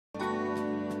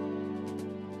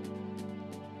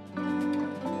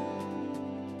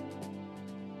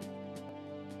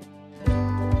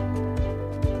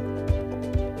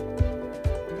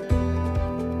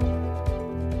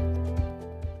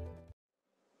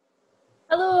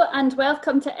and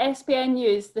welcome to SBN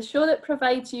News, the show that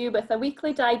provides you with a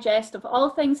weekly digest of all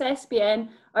things SBN,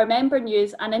 our member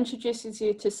news, and introduces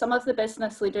you to some of the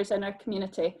business leaders in our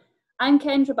community. I'm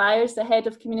Kendra Byers, the Head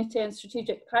of Community and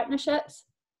Strategic Partnerships.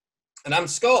 And I'm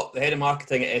Scott, the Head of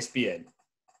Marketing at SBN.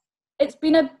 It's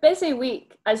been a busy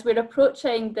week as we're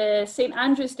approaching the St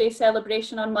Andrew's Day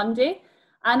celebration on Monday.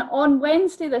 And on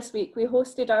Wednesday this week, we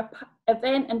hosted our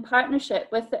event in partnership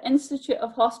with the Institute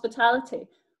of Hospitality,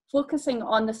 focusing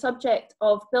on the subject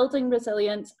of building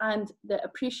resilience and the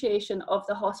appreciation of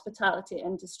the hospitality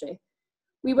industry.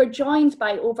 We were joined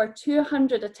by over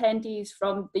 200 attendees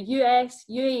from the US,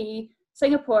 UAE,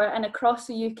 Singapore and across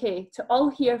the UK to all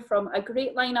hear from a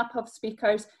great lineup of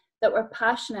speakers that were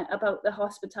passionate about the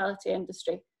hospitality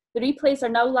industry. The replays are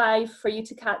now live for you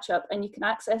to catch up and you can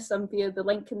access them via the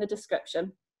link in the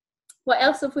description. What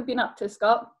else have we been up to,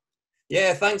 Scott?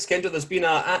 Yeah, thanks, Kendra. There's been,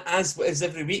 as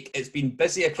every week, it's been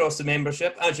busy across the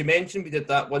membership. As you mentioned, we did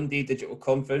that one-day digital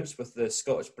conference with the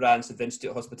Scottish brands of the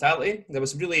Institute of Hospitality. There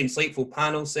was some really insightful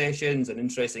panel sessions and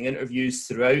interesting interviews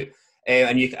throughout.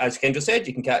 And you, as Kendra said,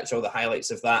 you can catch all the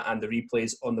highlights of that and the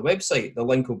replays on the website. The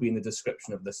link will be in the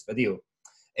description of this video.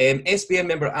 SBN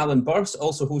member Alan Burst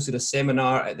also hosted a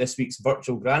seminar at this week's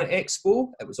Virtual Granite Expo.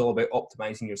 It was all about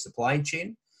optimising your supply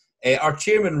chain. Our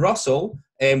chairman, Russell,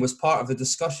 was part of the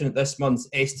discussion at this month's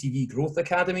STV Growth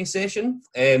Academy session.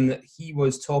 He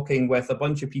was talking with a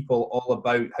bunch of people all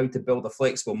about how to build a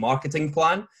flexible marketing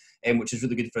plan, which is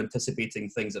really good for anticipating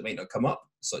things that might not come up,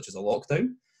 such as a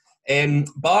lockdown.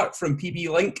 Bart from PB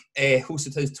Link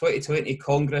hosted his 2020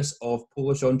 Congress of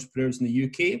Polish Entrepreneurs in the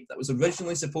UK. That was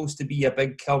originally supposed to be a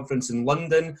big conference in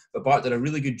London, but Bart did a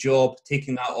really good job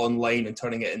taking that online and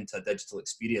turning it into a digital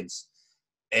experience.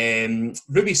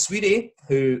 Ruby Sweetie,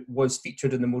 who was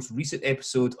featured in the most recent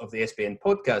episode of the SBN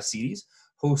podcast series,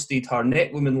 hosted her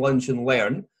Net Women Lunch and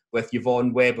Learn with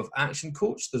Yvonne Webb of Action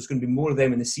Coach. There's going to be more of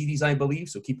them in the series, I believe,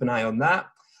 so keep an eye on that.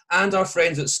 And our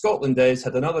friends at Scotland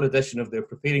had another edition of their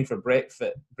Preparing for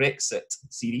Brexit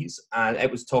series, and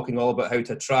it was talking all about how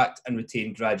to attract and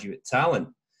retain graduate talent.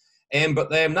 But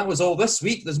that was all this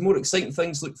week. There's more exciting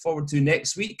things to look forward to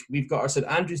next week. We've got our St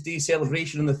Andrew's Day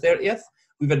celebration on the 30th.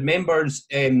 We've had members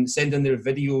send in their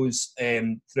videos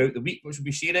throughout the week, which we'll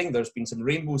be sharing. There's been some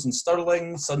rainbows in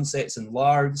Stirling, sunsets in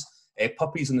Largs,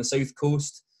 puppies on the south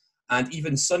coast, and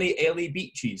even sunny LA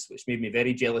beaches, which made me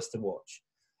very jealous to watch.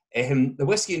 The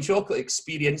whiskey and chocolate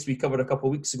experience we covered a couple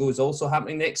of weeks ago is also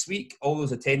happening next week. All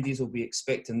those attendees will be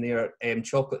expecting their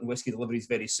chocolate and whiskey deliveries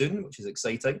very soon, which is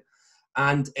exciting.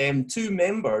 And two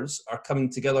members are coming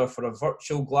together for a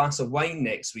virtual glass of wine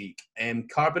next week.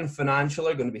 Carbon Financial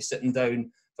are going to be sitting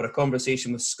down for a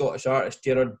conversation with Scottish artist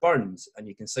Gerard Burns, and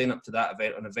you can sign up to that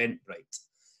event on Eventbrite.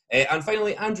 And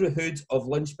finally, Andrew Hood of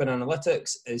Lynchpin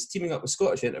Analytics is teaming up with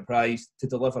Scottish Enterprise to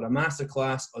deliver a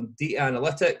masterclass on data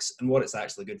analytics and what it's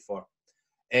actually good for.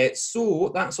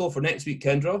 So that's all for next week,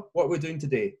 Kendra. What are we doing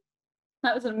today?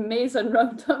 That was an amazing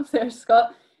roundup there,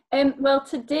 Scott. Well,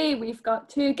 today we've got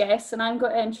two guests, and I'm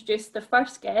going to introduce the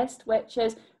first guest, which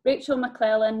is Rachel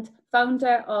McClelland,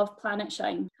 founder of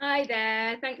planetSHINE. Hi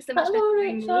there, thanks so much for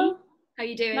having me. How are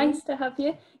you doing? Nice to have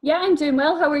you. Yeah, I'm doing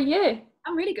well. How are you?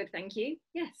 I'm really good, thank you.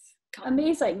 Yes.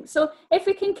 Amazing. So if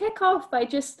we can kick off by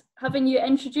just having you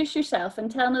introduce yourself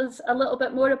and tell us a little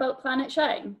bit more about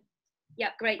planetSHINE. Yeah,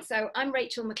 great. So I'm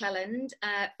Rachel McClelland,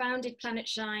 founded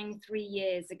planetSHINE 3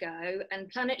 years ago,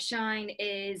 and planetSHINE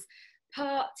is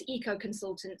part eco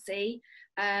consultancy,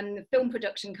 film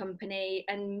production company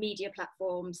and media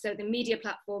platform. So the media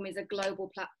platform is a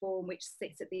global platform which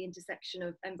sits at the intersection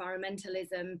of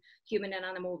environmentalism, human and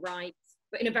animal rights,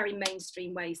 but in a very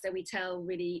mainstream way. So we tell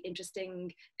really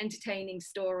interesting, entertaining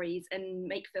stories and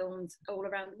make films all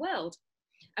around the world.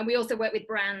 And we also work with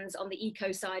brands on the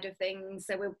eco side of things.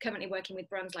 So we're currently working with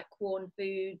brands like Quorn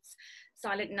Foods,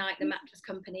 Silent Night, the Mattress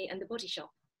Company and the Body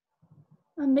Shop.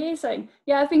 Amazing.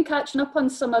 Yeah, I've been catching up on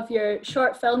some of your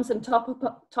short films and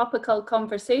topical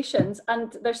conversations,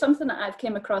 and there's something that I've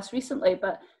came across recently,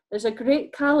 but there's a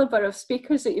great caliber of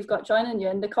speakers that you've got joining you,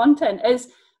 and the content is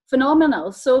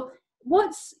phenomenal. So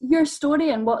what's your story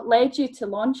and what led you to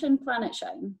launching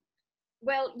planetSHINE?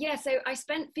 Well, yeah, so I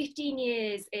spent 15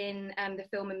 years in the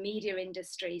film and media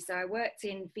industry. So I worked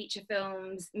in feature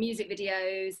films, music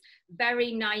videos,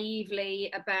 very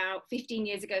naively about 15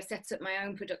 years ago, set up my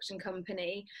own production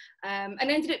company and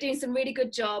ended up doing some really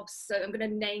good jobs. So I'm going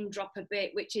to name drop a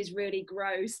bit, which is really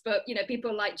gross, but you know,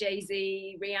 people like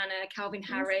Jay-Z, Rihanna, Calvin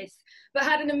Harris, but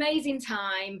had an amazing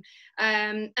time.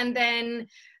 And then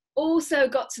also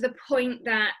got to the point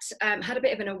that had a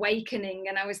bit of an awakening,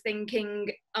 and I was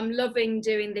thinking, I'm loving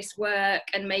doing this work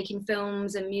and making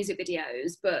films and music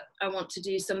videos, but I want to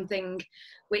do something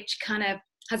which kind of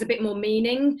has a bit more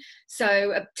meaning.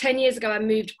 So 10 years ago, I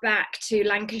moved back to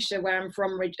Lancashire, where I'm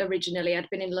from originally. I'd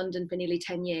been in London for nearly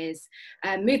 10 years.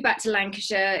 Moved back to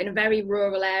Lancashire in a very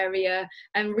rural area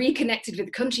and reconnected with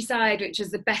the countryside, which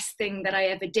was the best thing that I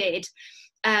ever did.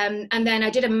 And then I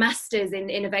did a master's in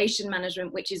innovation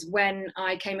management, which is when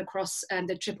I came across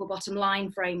the triple bottom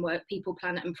line framework, people,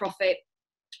 planet and profit.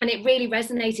 And it really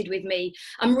resonated with me.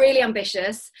 I'm really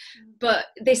ambitious, but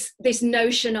this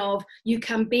notion of you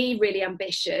can be really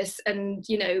ambitious and,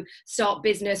 you know, start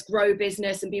business, grow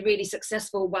business and be really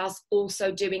successful whilst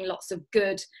also doing lots of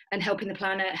good and helping the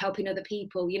planet, helping other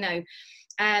people, you know.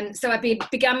 So I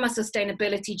began my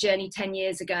sustainability journey 10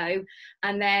 years ago.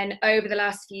 And then over the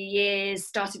last few years,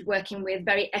 started working with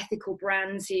very ethical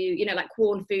brands who, you know, like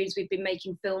Quorn Foods, we've been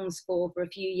making films for a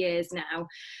few years now.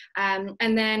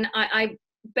 And then I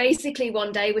basically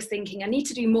one day was thinking, I need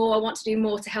to do more. I want to do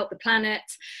more to help the planet.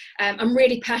 I'm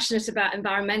really passionate about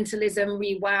environmentalism,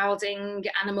 rewilding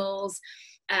animals.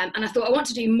 And I thought, I want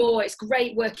to do more. It's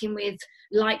great working with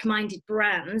like-minded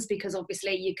brands because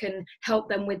obviously you can help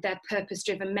them with their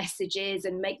purpose-driven messages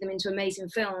and make them into amazing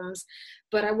films.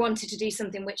 But I wanted to do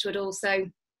something which would also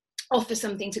offer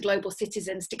something to global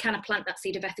citizens to kind of plant that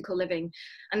seed of ethical living.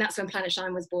 And that's when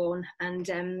planetSHINE was born. And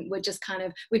we've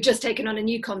just taken on a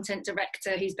new content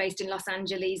director who's based in Los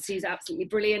Angeles, who's absolutely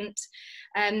brilliant.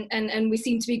 And we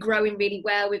seem to be growing really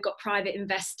well. We've got private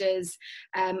investors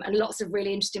and lots of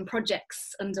really interesting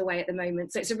projects underway at the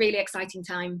moment. So it's a really exciting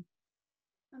time.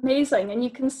 Amazing. And you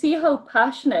can see how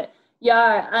passionate you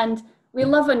are. And we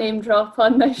love a name drop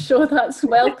on this show. That's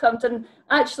welcomed. And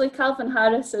actually, Calvin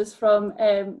Harris is from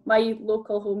my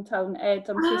local hometown,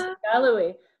 Dumfries and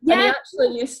Galloway. Yeah. And he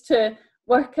actually used to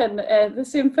work in the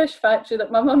same fish factory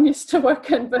that my mum used to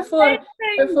work in before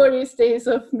his days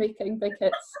of making big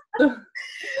hits. So.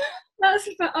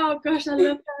 Oh gosh, I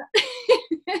love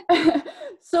that.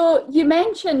 So you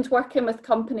mentioned working with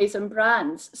companies and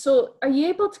brands. So are you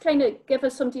able to kind of give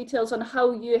us some details on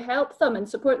how you help them and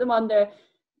support them on their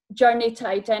journey to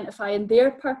identifying their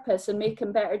purpose and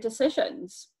making better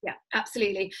decisions? Yeah,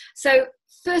 absolutely. So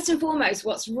first and foremost,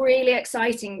 what's really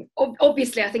exciting,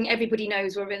 obviously, I think everybody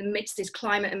knows we're in the midst of this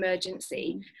climate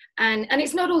emergency, and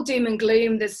it's not all doom and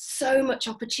gloom. There's so much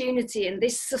opportunity in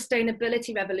this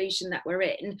sustainability revolution that we're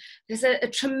in. There's a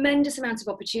tremendous amount of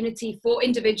opportunity for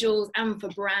individuals and for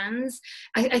brands.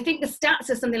 I think the stats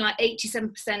are something like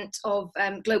 87% of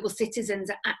global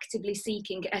citizens are actively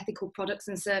seeking ethical products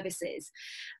and services.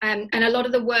 And a lot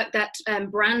of the work that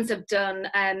brands have done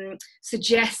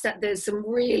suggests that there's some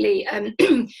really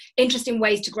interesting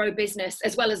ways to grow business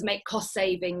as well as make cost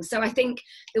savings. So I think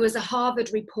there was a Harvard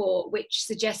report which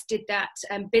suggested that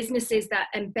businesses that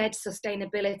embed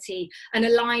sustainability and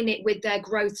align it with their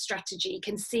growth strategy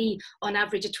can see on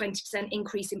average a 20%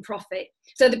 increase in profit.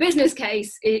 So the business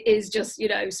case is just, you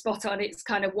know, spot on. It's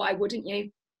kind of why wouldn't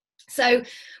you? So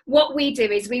what we do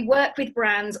is we work with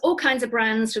brands, all kinds of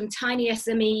brands, from tiny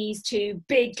SMEs to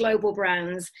big global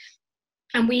brands.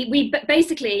 And we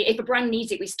basically, if a brand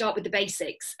needs it, we start with the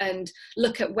basics and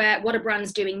look at what a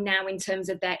brand's doing now in terms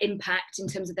of their impact, in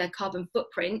terms of their carbon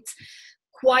footprint.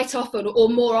 Quite often, or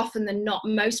more often than not,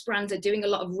 most brands are doing a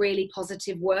lot of really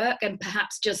positive work and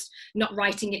perhaps just not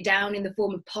writing it down in the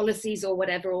form of policies or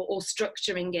whatever, or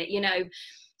structuring it, you know.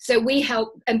 So we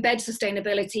help embed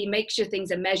sustainability, make sure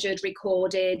things are measured,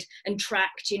 recorded and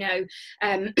tracked, you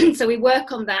know. So we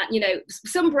work on that. You know,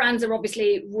 some brands are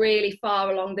obviously really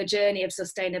far along the journey of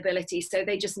sustainability, so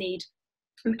they just need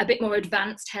a bit more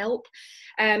advanced help.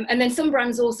 And then some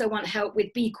brands also want help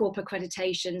with B Corp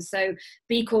accreditation. So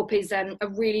B Corp is a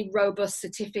really robust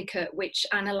certificate which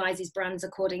analyses brands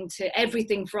according to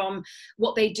everything from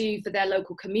what they do for their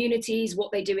local communities,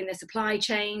 what they do in their supply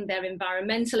chain, their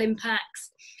environmental impacts.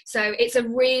 So it's a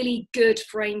really good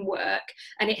framework,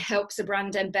 and it helps a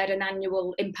brand embed an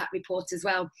annual impact report as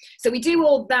well. So we do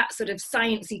all that sort of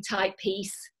sciencey type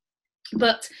piece,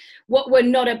 but what we're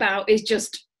not about is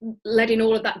just letting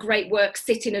all of that great work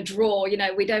sit in a drawer. You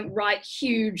know, we don't write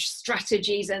huge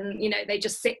strategies and, you know, they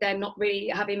just sit there not really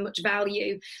having much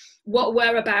value. What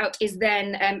we're about is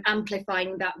then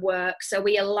amplifying that work. So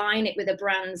we align it with a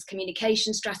brand's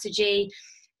communication strategy,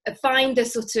 find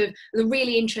the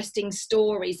really interesting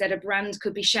stories that a brand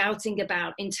could be shouting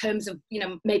about in terms of, you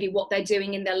know, maybe what they're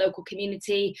doing in their local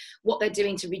community, what they're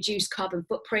doing to reduce carbon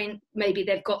footprint. Maybe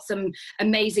they've got some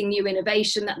amazing new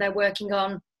innovation that they're working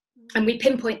on. And we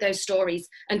pinpoint those stories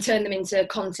and turn them into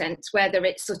content, whether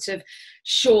it's sort of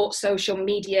short social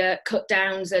media cut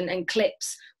downs and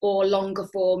clips, or longer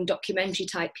form documentary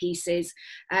type pieces.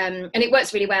 And it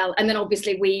works really well. And then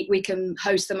obviously we can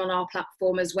host them on our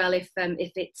platform as well if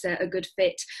it's a good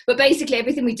fit. But basically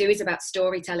everything we do is about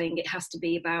storytelling. It has to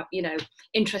be about, you know,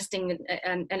 interesting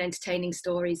and entertaining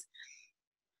stories.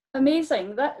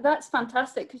 Amazing. That's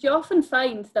fantastic, because you often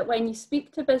find that when you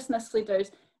speak to business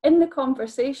leaders, in the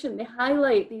conversation, they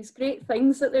highlight these great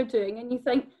things that they're doing, and you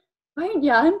think, why aren't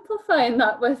you amplifying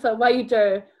that with a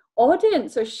wider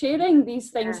audience or sharing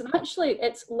these things? And actually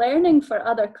it's learning for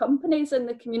other companies in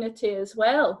the community as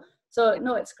well. So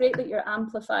no, it's great that you're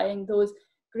amplifying those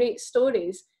great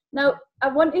stories. Now, I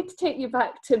wanted to take you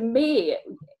back to May.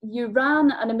 You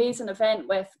ran an amazing event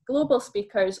with global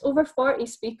speakers, over 40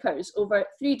 speakers over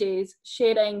 3 days,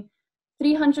 sharing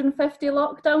 350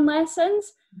 lockdown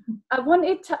lessons. I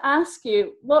wanted to ask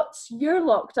you, what's your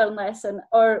lockdown lesson,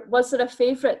 or was there a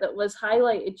favourite that was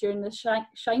highlighted during the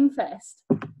Shine Fest?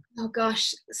 Oh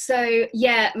gosh, so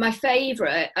yeah, my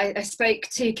favourite, I spoke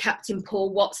to Captain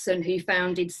Paul Watson, who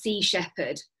founded Sea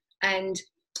Shepherd, and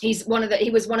he was one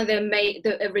of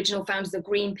the original founders of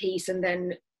Greenpeace, and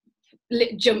then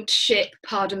jumped ship,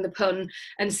 pardon the pun,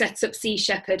 and set up Sea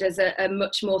Shepherd as a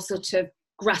much more sort of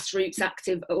grassroots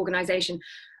active organisation.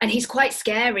 And he's quite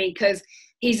scary because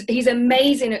he's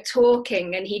amazing at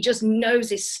talking, and he just knows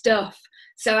his stuff.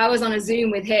 So I was on a Zoom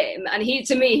with him, and he's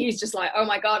just like, oh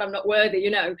my God, I'm not worthy,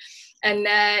 you know. And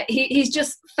he's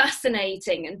just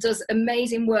fascinating and does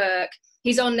amazing work.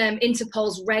 He's on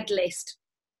Interpol's red list,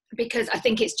 because I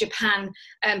think it's Japan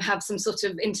have some sort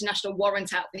of international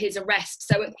warrant out for his arrest.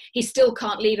 So he still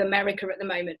can't leave America at the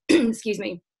moment, excuse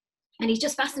me. And he's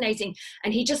just fascinating,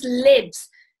 and he just lives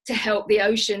to help the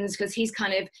oceans, because he's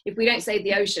kind of, if we don't save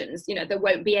the oceans, you know, there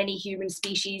won't be any human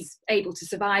species able to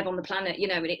survive on the planet, you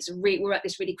know, and we're at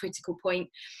this really critical point.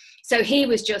 So he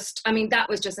was just, I mean, that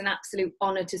was just an absolute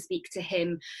honour to speak to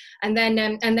him. And then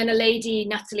a lady,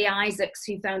 Natalie Isaacs,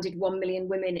 who founded 1 Million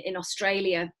Women in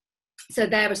Australia. So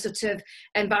they're a sort of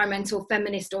environmental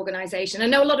feminist organisation. I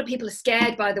know a lot of people are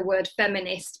scared by the word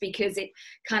feminist, because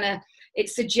it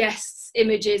suggests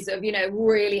images of, you know,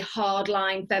 really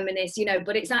hardline feminists, you know,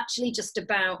 but it's actually just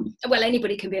about, well,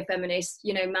 anybody can be a feminist,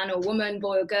 you know, man or woman,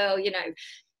 boy or girl, you know.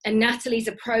 And Natalie's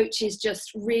approach is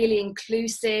just really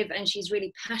inclusive, and she's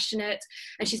really passionate,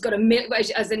 and she's got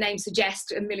as the name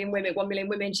suggests, 1 million women, 1 million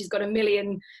women. She's got 1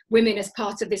 million women as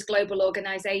part of this global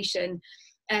organisation.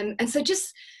 And so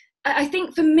just, I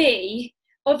think for me,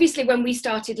 obviously when we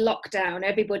started lockdown,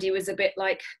 everybody was a bit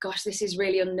like, gosh, this is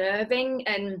really unnerving.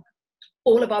 And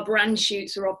all of our brand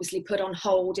shoots were obviously put on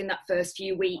hold in that first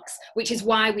few weeks, which is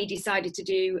why we decided to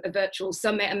do a virtual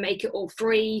summit and make it all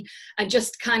free, and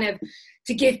just kind of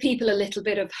to give people a little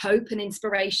bit of hope and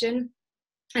inspiration.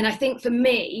 And I think for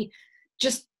me,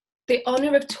 just the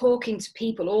honour of talking to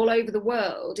people all over the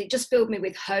world, it just filled me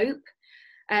with hope.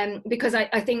 Because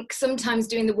I think sometimes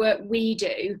doing the work we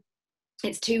do,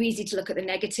 it's too easy to look at the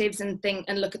negatives and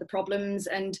look at the problems.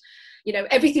 And, you know,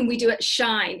 everything we do at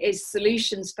Shine is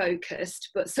solutions focused,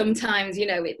 but sometimes, you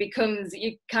know, it becomes,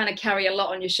 you kind of carry a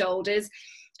lot on your shoulders.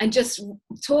 And just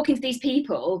talking to these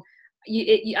people,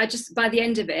 I just, by the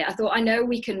end of it, I thought, I know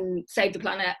we can save the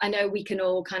planet. I know we can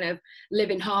all kind of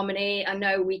live in harmony. I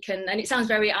know we can, and it sounds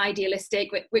very idealistic,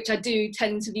 which I do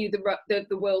tend to view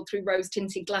the world through rose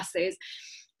tinted glasses.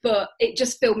 But it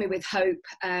just filled me with hope.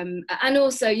 And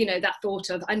also, you know, that thought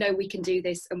of, I know we can do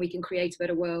this and we can create a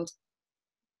better world.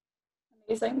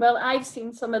 Amazing. Well, I've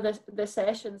seen some of the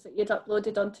sessions that you'd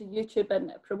uploaded onto YouTube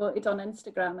and promoted on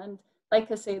Instagram. And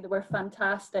like I say, they were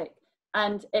fantastic.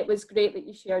 And it was great that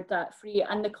you shared that free.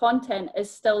 And the content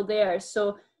is still there.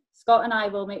 So Scott and I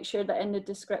will make sure that in the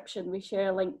description we share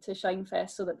a link to ShineFest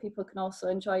so that people can also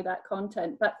enjoy that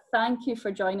content. But thank you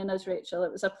for joining us, Rachel.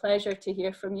 It was a pleasure to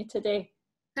hear from you today.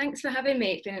 Thanks for having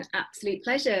me. It's been an absolute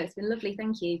pleasure. It's been lovely.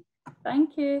 Thank you.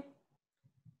 Thank you.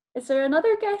 Is there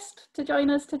another guest to join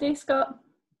us today, Scott?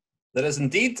 There is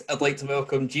indeed. I'd like to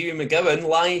welcome Jamie McGowan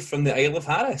live from the Isle of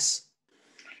Harris.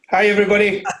 Hi,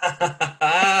 everybody.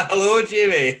 Hello,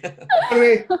 Jamie.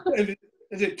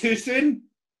 Is it too soon?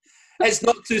 It's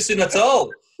not too soon at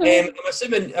all. I'm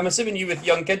assuming you with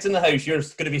young kids in the house, you're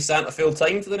going to be Santa full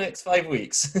time for the next 5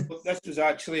 weeks. Well, this was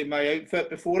actually my outfit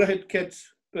before I had kids.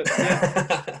 But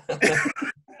yeah.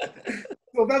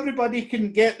 Well, if everybody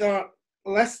can get their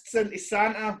lists into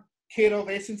Santa, care of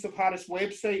Essence of Harris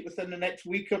website within the next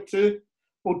week or two,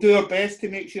 we'll do our best to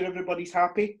make sure everybody's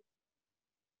happy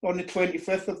on the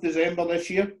 25th of December this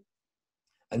year.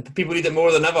 And people need it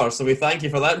more than ever, so we thank you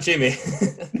for that, Jamie.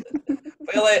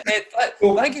 Well,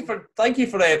 thank you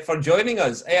for joining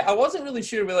us. I wasn't really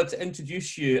sure whether to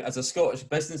introduce you as a Scottish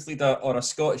business leader or a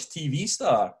Scottish TV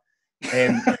star.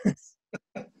 I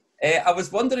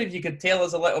was wondering if you could tell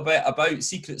us a little bit about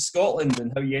Secret Scotland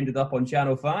and how you ended up on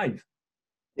Channel 5.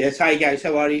 Yes, hi guys,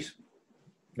 how are you?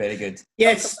 Very good.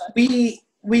 Yes, we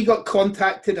got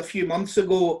contacted a few months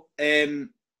ago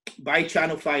by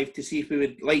Channel 5 to see if we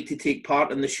would like to take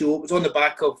part in the show. It was on the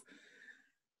back of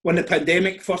when the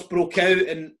pandemic first broke out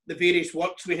and the various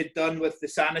works we had done with the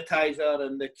sanitizer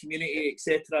and the community,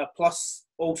 etc., plus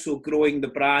also growing the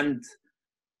brand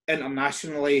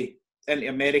internationally into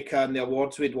America and the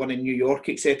awards we'd won in New York,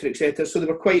 etc., etc. So they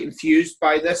were quite enthused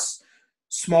by this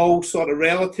small, sort of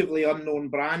relatively unknown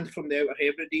brand from the Outer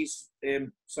Hebrides,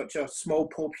 such a small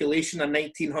population in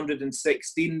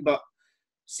 1916, but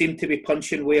seemed to be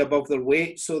punching way above their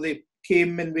weight. So they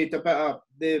came and we did a bit of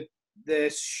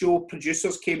the show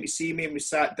producers came to see me and we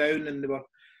sat down and they were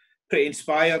pretty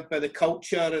inspired by the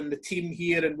culture and the team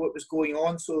here and what was going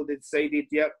on. So they decided,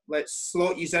 yep, let's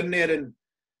slot you in there and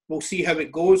we'll see how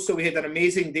it goes. So we had an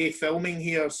amazing day filming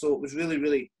here. So it was really,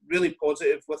 really, really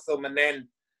positive with them. And then,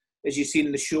 as you've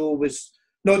seen, the show was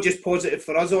not just positive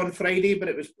for us on Friday, but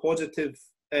it was positive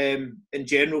in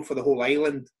general for the whole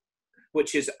island,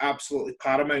 which is absolutely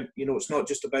paramount. You know, it's not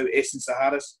just about Essence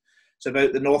Saharas. It's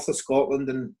about the north of Scotland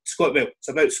and Scotland. Well, it's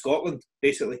about Scotland,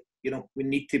 basically. You know, we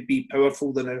need to be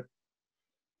powerful now.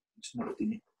 It's not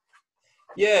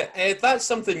Yeah, that's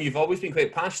something you've always been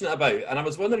quite passionate about. And I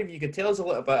was wondering if you could tell us a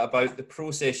little bit about the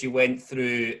process you went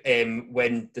through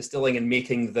when distilling and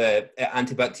making the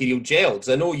antibacterial gel. Because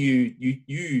I know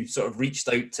you sort of reached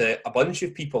out to a bunch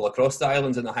of people across the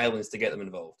islands and the Highlands to get them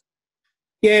involved.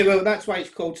 Yeah, well, that's why it's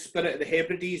called Spirit of the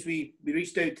Hebrides. We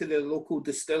reached out to the local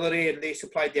distillery and they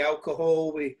supplied the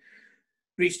alcohol. We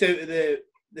reached out to the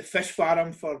fish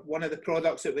farm for one of the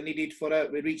products that we needed for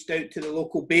it. We reached out to the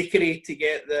local bakery to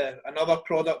get another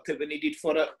product that we needed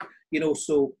for it. You know,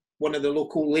 so one of the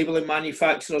local labelling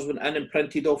manufacturers went in and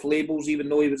printed off labels even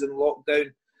though he was in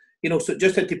lockdown. You know, so it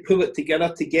just had to pull it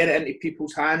together to get it into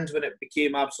people's hands when it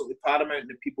became absolutely paramount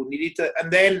that people needed it.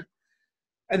 And then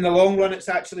in the long run, it's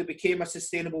actually became a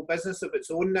sustainable business of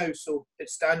its own now. So it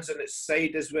stands on its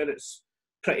side as well. It's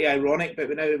pretty ironic, but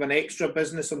we now have an extra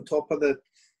business on top of the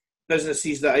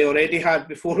businesses that I already had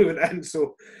before we went in.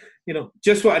 So, you know,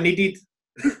 just what I needed.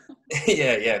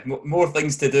 Yeah. More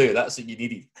things to do. That's what you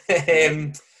needed.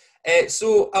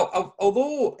 So,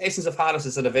 although Essence of Harris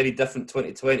has had a very different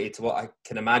 2020 to what I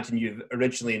can imagine you've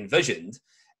originally envisioned,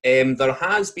 there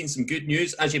has been some good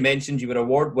news. As you mentioned, you were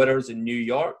award winners in New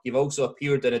York. You've also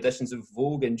appeared in editions of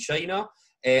Vogue in China.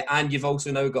 And you've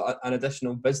also now got an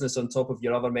additional business on top of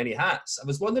your other many hats. I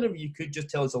was wondering if you could just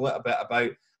tell us a little bit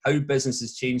about how business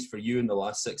has changed for you in the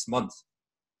last 6 months.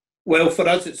 Well, for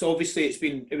us, it was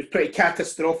pretty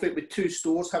catastrophic with 2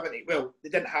 stores having to, well, they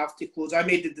didn't have to close. I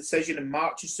made the decision in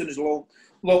March as soon as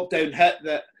lockdown hit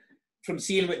that from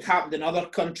seeing what happened in other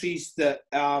countries that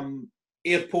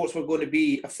airports were going to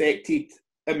be affected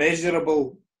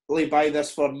immeasurably by this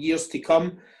for years to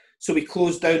come. So we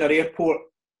closed down our airport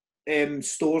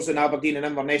stores in Aberdeen and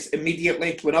Inverness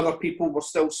immediately when other people were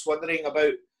still swithering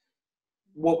about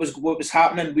what was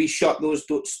happening. We shut those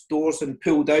stores and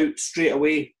pulled out straight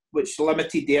away, which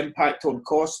limited the impact on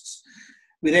costs.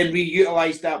 We then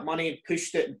reutilised that money and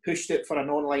pushed it for an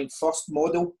online first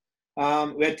model.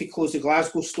 We had to close the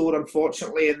Glasgow store,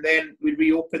 unfortunately, and then we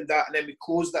reopened that and then we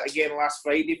closed that again last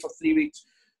Friday for 3 weeks.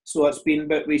 So it's been,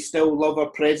 but we still love our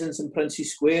presence in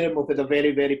Princes Square and we've had a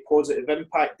very, very positive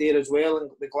impact there as well in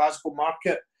the Glasgow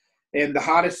market. The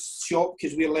Harris shop,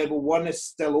 because we're level 1, is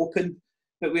still open,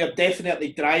 but we are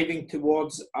definitely driving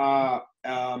towards a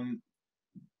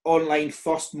online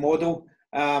first model.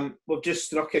 We've just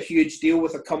struck a huge deal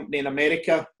with a company in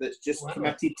America that's just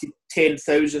committed to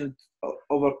 10,000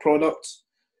 of our products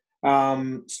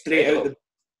straight out the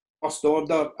first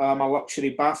order, a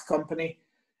luxury bath company.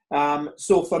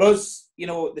 So for us, you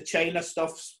know, the China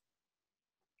stuff's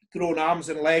grown arms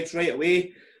and legs right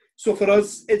away. So for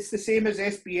us, it's the same as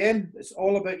SBN. It's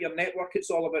all about your network.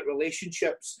 It's all about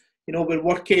relationships. You know, we're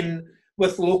working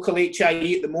with local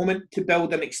HIE at the moment to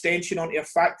build an extension onto our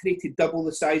factory to double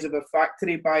the size of our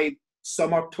factory by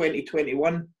summer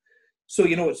 2021. So,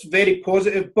 you know, it's very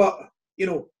positive, but, you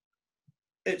know,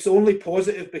 it's only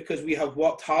positive because we have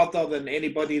worked harder than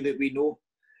anybody that we know.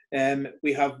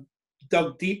 We have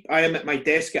dug deep. I am at my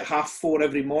desk at 4:30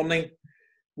 every morning,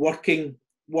 working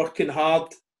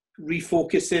hard,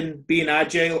 refocusing, being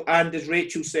agile. And as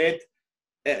Rachel said,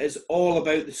 it is all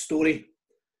about the story.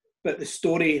 But the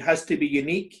story has to be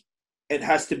unique. It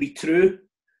has to be true.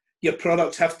 Your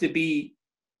products have to be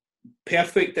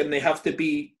perfect and they have to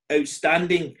be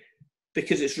outstanding,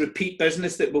 because it's repeat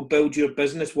business that will build your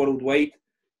business worldwide.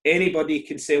 Anybody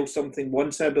can sell something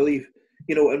once, I believe,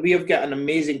 you know, and we have got an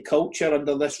amazing culture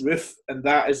under this roof, and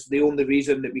that is the only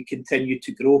reason that we continue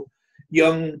to grow.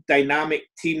 Young, dynamic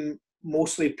team,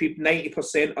 mostly people,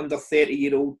 90% under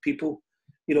 30-year-old people,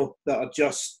 you know, that are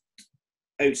just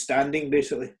outstanding,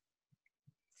 basically.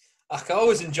 I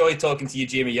always enjoy talking to you,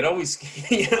 Jamie. You're always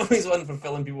one for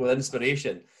filling people with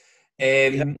inspiration.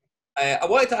 I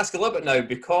wanted to ask a little bit now,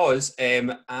 because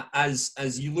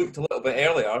as you looked a little bit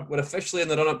earlier, we're officially in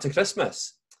the run-up to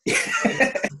Christmas.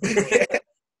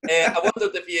 I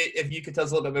wondered if you could tell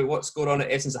us a little bit about what's going on at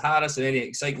Essence of Harris and any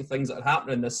exciting things that are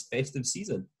happening this festive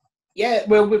season. Yeah,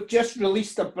 well, we've just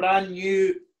released a brand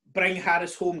new Bring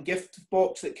Harris Home gift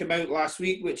box that came out last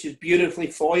week, which is beautifully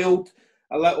foiled.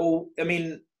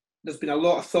 There's been a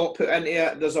lot of thought put into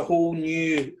it. There's a whole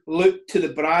new look to the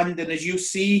brand, and as you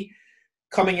see,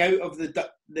 coming out of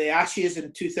the Ashes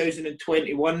in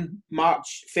 2021,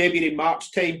 February,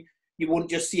 March time, you won't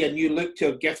just see a new look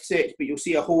to our gift sets, but you'll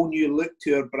see a whole new look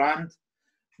to our brand.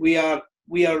 We are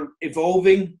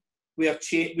evolving. We are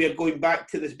going back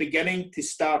to the beginning to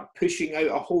start pushing out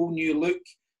a whole new look,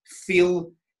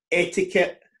 feel,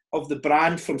 etiquette of the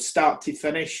brand from start to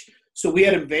finish. So we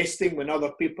are investing when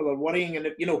other people are worrying, and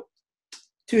you know,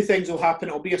 two things will happen: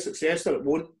 it'll be a success or it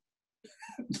won't.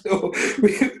 So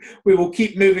we will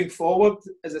keep moving forward.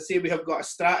 As I say, we have got a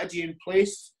strategy in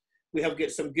place. We have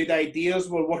got some good ideas.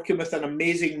 We're working with an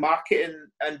amazing marketing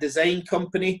and design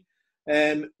company.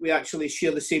 We actually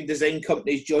share the same design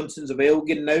company as Johnson's of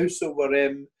Elgin now, so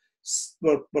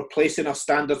we're placing our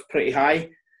standards pretty high.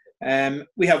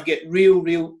 We have got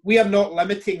we are not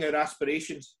limiting our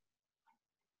aspirations.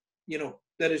 You know,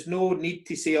 there is no need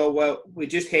to say, oh, well, we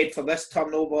just head for this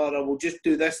turnover, or we'll just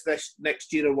do this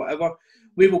next year or whatever.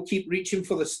 We will keep reaching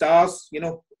for the stars, you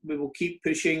know. We will keep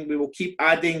pushing. We will keep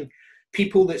adding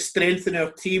people that strengthen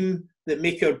our team, that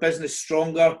make our business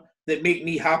stronger, that make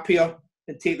me happier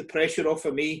and take the pressure off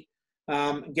of me,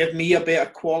 give me a better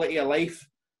quality of life.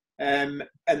 And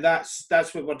that's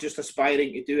what we're just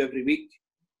aspiring to do every week.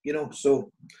 You know,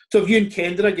 so if you and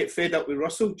Kendra get fed up with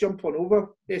Russell, jump on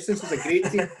over. Essence is a great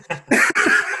team.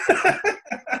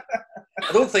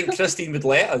 I don't think Christine would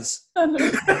let us.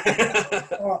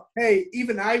 Oh, hey,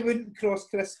 even I wouldn't cross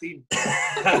Christine.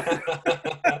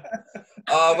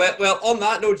 Well, on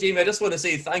that note, Jamie, I just want to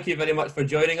say thank you very much for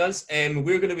joining us.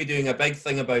 We're going to be doing a big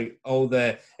thing about all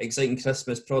the exciting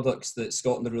Christmas products that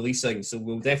Scotland are releasing, so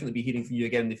we'll definitely be hearing from you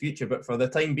again in the future. But for the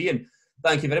time being,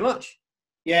 thank you very much.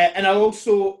 Yeah, and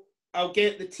I'll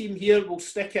get the team here. We'll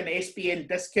stick an SBN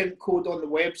discount code on the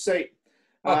website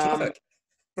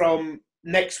from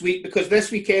next week, because this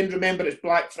weekend, remember, it's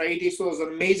Black Friday, so there's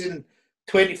an amazing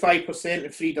 25%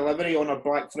 of free delivery on our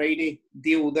Black Friday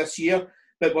deal this year.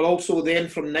 But we'll also then,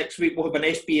 from next week, we'll have an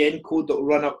SBN code that will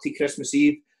run up to Christmas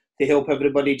Eve to help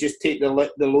everybody just take the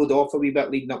load off a wee bit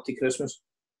leading up to Christmas.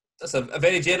 That's a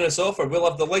very generous offer. We'll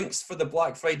have the links for the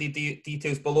Black Friday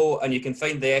details below, and you can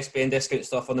find the SBN discount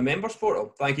stuff on the members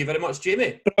portal. Thank you very much,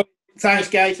 Jamie. Thanks,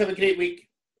 guys. Have a great week.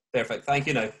 Perfect. Thank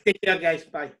you now. Take care, guys.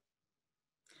 Bye.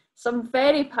 Some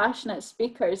very passionate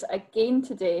speakers again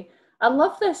today. I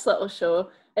love this little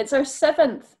show. It's our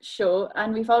 7th show,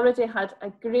 and we've already had a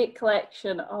great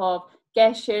collection of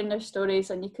guests sharing their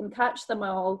stories, and you can catch them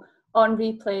all on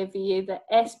replay via the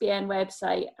SBN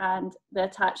website and the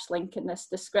attached link in this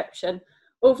description.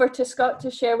 Over to Scott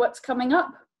to share what's coming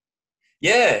up.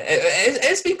 Yeah,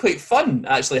 it's been quite fun,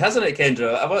 actually, hasn't it,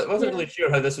 Kendra? I wasn't really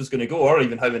sure how this was going to go, or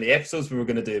even how many episodes we were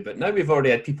going to do, but now we've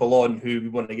already had people on who we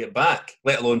want to get back,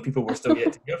 let alone people we're still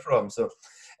yet to hear from. So,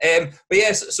 but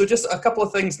yes, so just a couple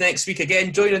of things next week.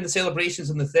 Again, join in the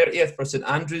celebrations on the 30th for St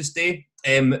Andrew's Day.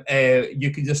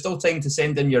 There's still time to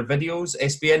send in your videos,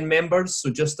 SBN members.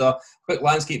 So just a quick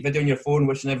landscape video on your phone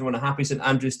wishing everyone a happy St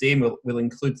Andrew's Day. We'll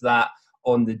include that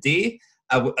on the day,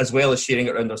 as well as sharing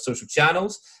it around our social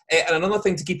channels. And another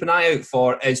thing to keep an eye out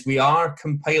for is we are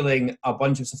compiling a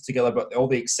bunch of stuff together about all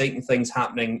the exciting things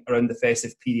happening around the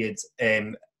festive period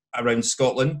around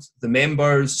Scotland. The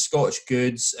members, Scottish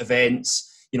goods, events,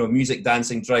 you know, music,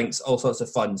 dancing, drinks, all sorts of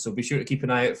fun. So be sure to keep an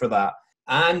eye out for that.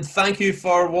 And thank you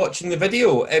for watching the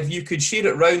video. If you could share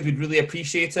it around, we'd really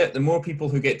appreciate it. The more people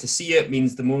who get to see it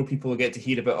means the more people who get to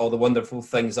hear about all the wonderful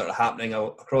things that are happening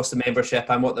across the membership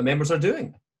and what the members are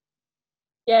doing.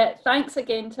 Yeah, thanks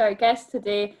again to our guests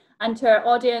today and to our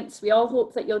audience. We all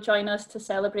hope that you'll join us to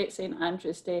celebrate St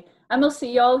Andrew's Day. And we'll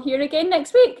see you all here again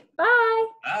next week. Bye.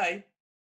 Bye.